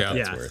 for what Yeah.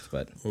 that's Yeah. worth.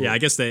 But Yeah, I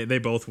guess they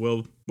both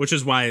will, which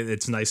is why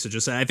it's nice to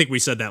just say. I think we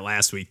said that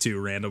last week too,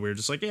 Randall. We were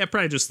just like, yeah,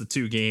 probably just the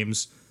two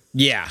games.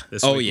 yeah.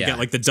 This Oh, week. yeah. We got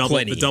like the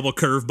Plenty. double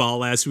curveball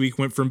last week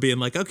went from being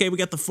like, okay, we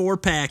got the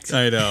 4-pack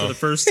I know. for the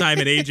first time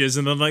in ages,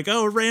 and then like,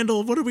 oh,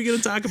 Randall, what are we going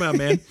to talk about,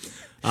 man?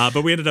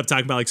 But we ended up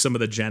talking about like some of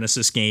the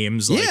Genesis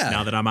games, like Yeah.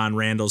 Now That I'm on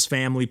Randall's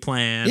Family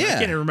Plan. I Yeah.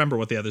 can't even remember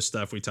what the other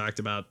stuff we talked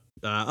about.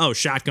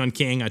 Shotgun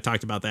King. I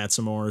talked about that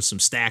some more. Some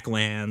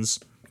Stacklands.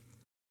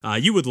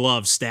 You would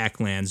love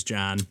Stacklands,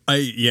 John.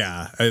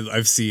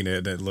 I've seen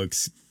it. It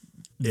looks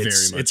very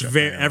much.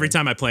 Every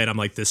time I play it, I'm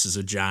like, this is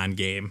a John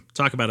game.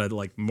 Talk about a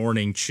like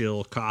morning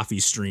chill coffee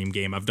stream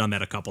game. I've done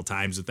that a couple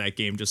times with that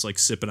game, just like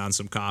sipping on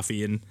some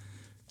coffee and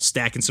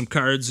stacking some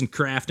cards and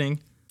crafting.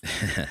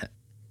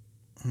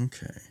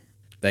 Okay.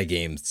 That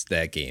game's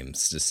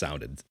just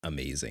sounded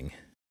amazing.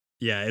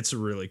 Yeah, it's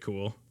really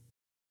cool.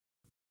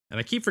 And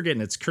I keep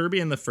forgetting it's Kirby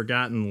and the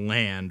Forgotten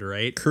Land,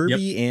 right?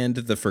 Kirby and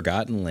the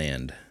Forgotten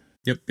Land.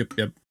 Yep.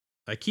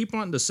 I keep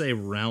wanting to say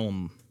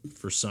Realm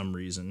for some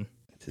reason.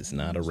 It is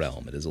not a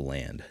realm. It is a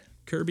land.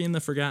 Kirby in the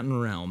Forgotten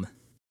Realm.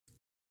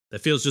 That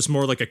feels just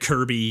more like a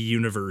Kirby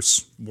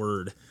universe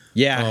word.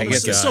 Yeah, I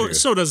guess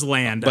So does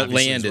land. But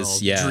land as well.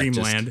 is, yeah.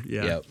 Dreamland.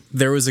 Yeah. Yep.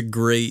 There was a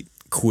great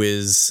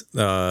quiz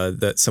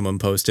that someone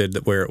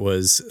posted where it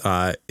was,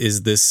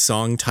 is this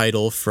song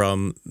title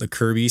from the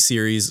Kirby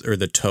series or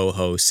the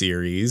Toho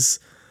series?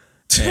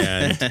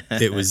 And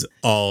it was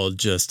all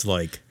just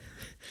like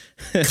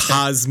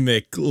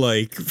cosmic,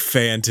 like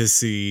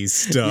fantasy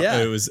stuff.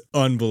 Yeah. It was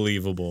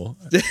unbelievable.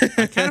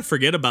 I kind of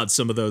forget about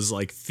some of those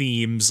like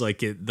themes, like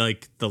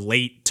the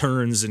late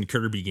turns in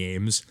Kirby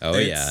games. Oh,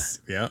 yeah.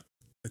 Yeah.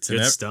 It's Good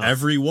in stuff.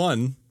 every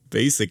one,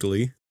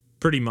 basically.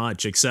 Pretty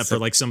much, except for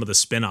like some of the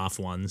spin-off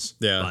ones.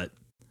 Yeah. But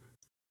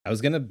I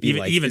was going to be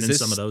even is in this-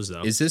 some of those,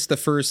 though. Is this the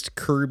first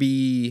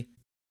Kirby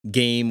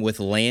game with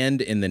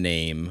land in the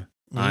name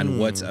on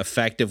what's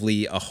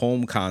effectively a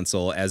home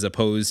console as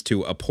opposed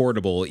to a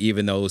portable,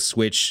 even though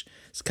Switch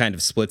kind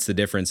of splits the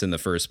difference in the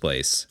first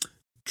place?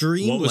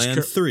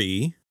 Dreamland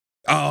 3.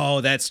 Oh,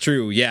 that's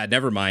true. Yeah,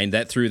 never mind.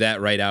 That threw that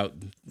right out.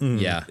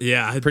 Yeah.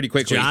 Yeah, Pretty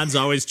quickly. John's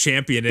always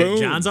championing it. Boom.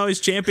 John's always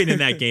championing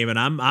that game, and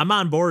I'm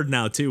on board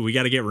now too. We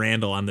got to get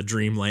Randall on the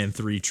Dreamland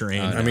 3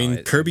 train. Oh, I mean,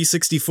 no, Kirby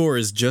 64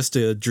 is just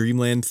a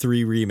Dreamland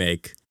 3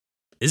 remake.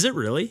 Is it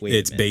really? Wait a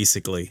It's minute.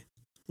 basically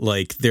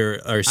like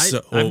there are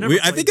so. I've never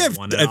I think played I've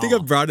one at I think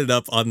all. I've brought it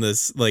up on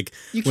this. Like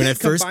You when I can't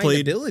first combine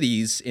played.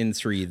 abilities in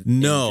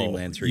No,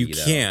 Dreamland 3, you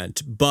though.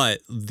 can't. But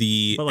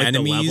the But, like, the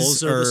enemies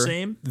levels are the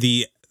same?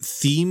 The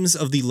themes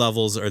of the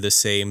levels are the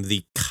same.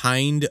 The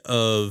kind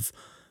of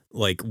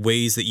like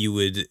ways that you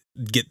would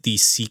get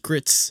these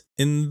secrets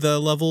in the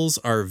levels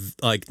are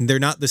like they're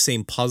not the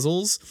same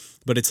puzzles,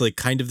 but it's like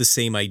kind of the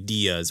same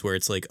ideas where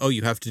it's like, oh,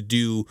 you have to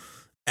do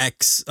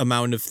X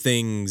amount of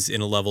things in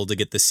a level to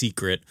get the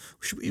secret.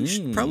 We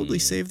should probably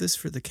save this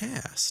for the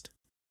cast.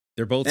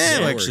 They're both Well,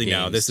 slower actually,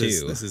 no. games,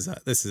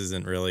 This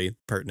isn't really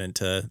pertinent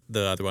to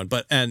the other one.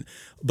 But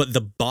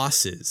the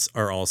bosses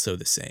are also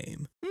the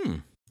same,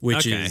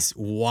 which Okay. is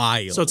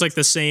wild. So it's like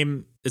the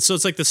same. It's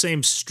like the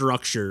same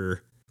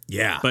structure,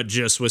 yeah, but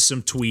just with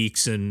some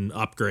tweaks and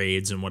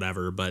upgrades and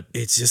whatever. But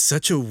it's just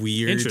such a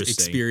weird Interesting.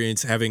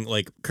 experience having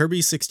like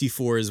Kirby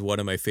 64 is one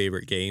of my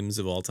favorite games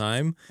of all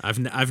time.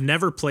 I've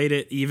never played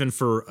it even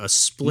for a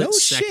split No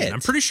second. shit.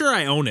 I'm pretty sure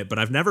I own it, but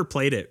I've never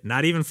played it,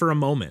 not even for a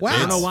moment. I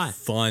don't know It's why.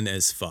 Fun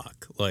as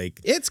fuck.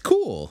 Like It's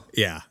cool.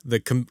 yeah, the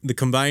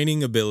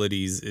combining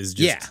abilities is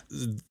just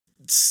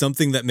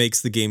something that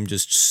makes the game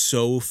just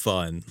so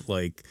fun.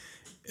 Like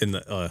in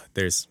the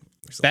there's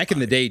a Back in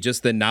lot the day,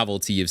 just the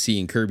novelty of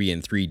seeing Kirby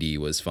in 3D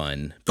was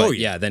fun. But Oh,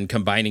 yeah. then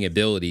combining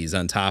abilities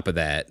on top of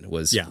that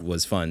was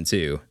fun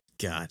too.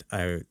 God,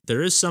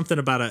 There is something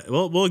about it.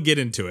 Well, we'll get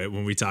into it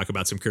when we talk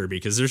about some Kirby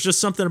because there's just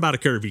something about a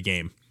Kirby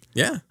game.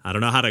 yeah. I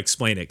don't know how to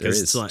explain it There because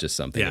is it's like, just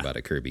something yeah. about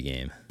a Kirby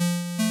game.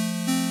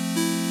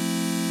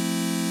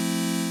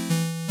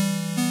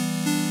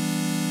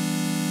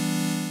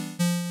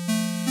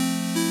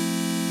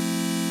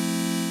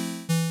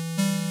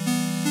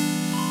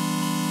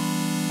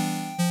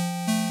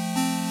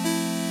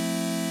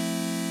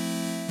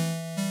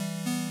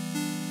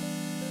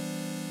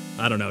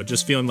 I don't know,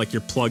 just feeling like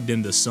you're plugged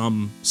into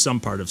some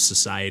part of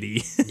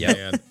society.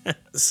 Yeah.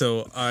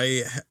 So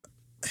I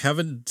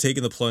haven't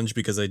taken the plunge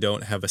because I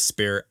don't have a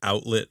spare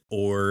outlet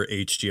or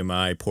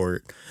HDMI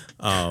port.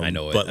 I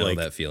know it. But I know like,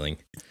 that feeling.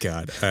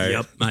 God,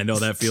 Yep, I know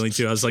that feeling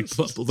too. I was like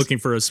looking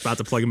for a spot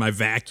to plug in my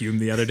vacuum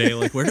the other day.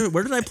 Like, where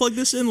did I plug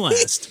this in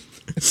last?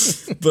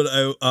 but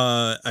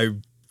I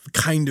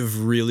kind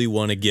of really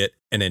want to get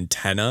an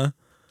antenna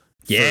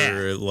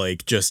for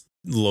like just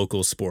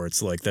local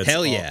sports. Like that's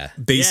Hell yeah.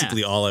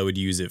 basically all I would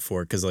use it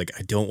for because like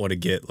I don't want to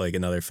get like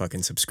another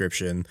fucking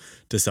subscription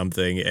to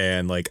something,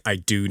 and like I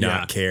do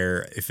not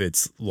care if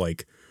it's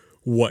like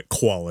what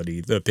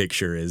quality the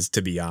picture is,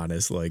 to be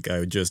honest. Like I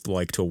would just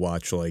like to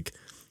watch like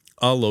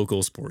a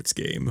local sports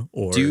game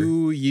or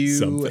Do you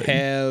something.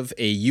 have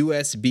a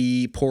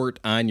USB port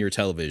on your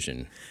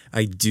television?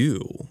 I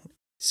do.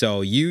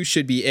 So you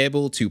should be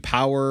able to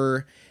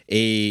power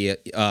a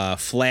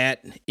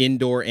flat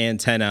indoor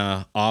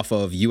antenna off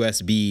of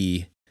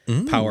USB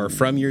power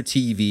from your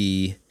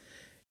TV,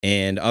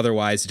 and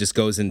otherwise it just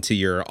goes into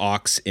your aux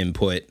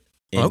input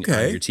on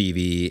your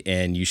TV,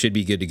 and you should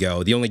be good to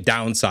go. The only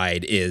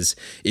downside is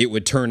it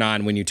would turn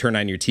on when you turn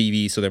on your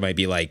TV, so there might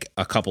be like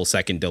a couple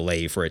second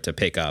delay for it to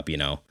pick up, you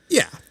know?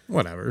 Yeah,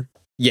 whatever.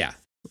 Yeah.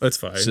 That's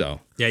fine. So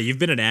Yeah, you've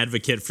been an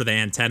advocate for the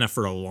antenna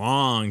for a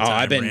long time.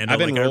 I've been Randall.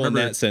 Like, I rolling remember-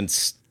 that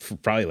since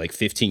probably like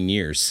 15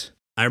 years.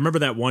 I remember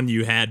that one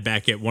you had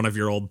back at one of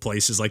your old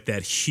places, like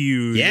that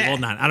huge. Yeah.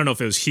 Well, I don't know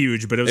if it was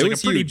huge, but it was It like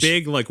was a pretty huge.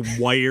 big like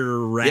wire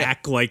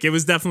rack. Like it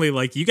was definitely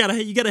like you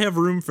gotta have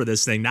room for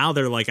this thing. Now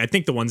they're like, I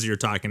think the ones you're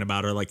talking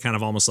about are like kind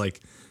of almost like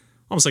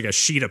a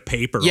sheet of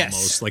paper, Yes.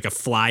 almost like a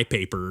fly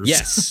paper.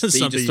 Yes. So you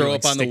Something just throw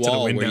like, up on the stick to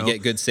wall where you window.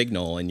 get good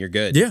signal and you're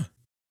good. Yeah.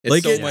 It's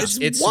Like, so it- much. it's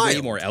It's way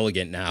wild. more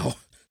elegant now.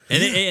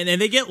 and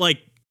they get like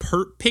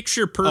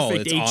picture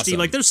perfect it's HD. awesome.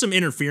 Like there's some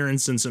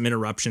interference and some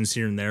interruptions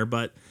here and there,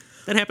 but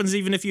That happens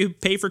even if you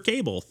pay for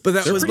cable. But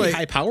that They're was pretty my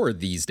high powered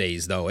these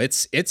days, though.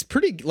 It's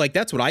pretty like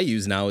that's what I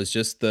use now is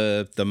just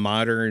the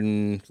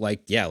modern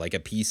like a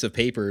piece of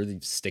paper, you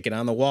stick it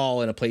on the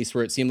wall in a place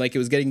where it seemed like it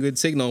was getting good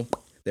signal.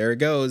 There it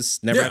goes.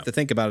 Never Yeah. have to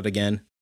think about it again.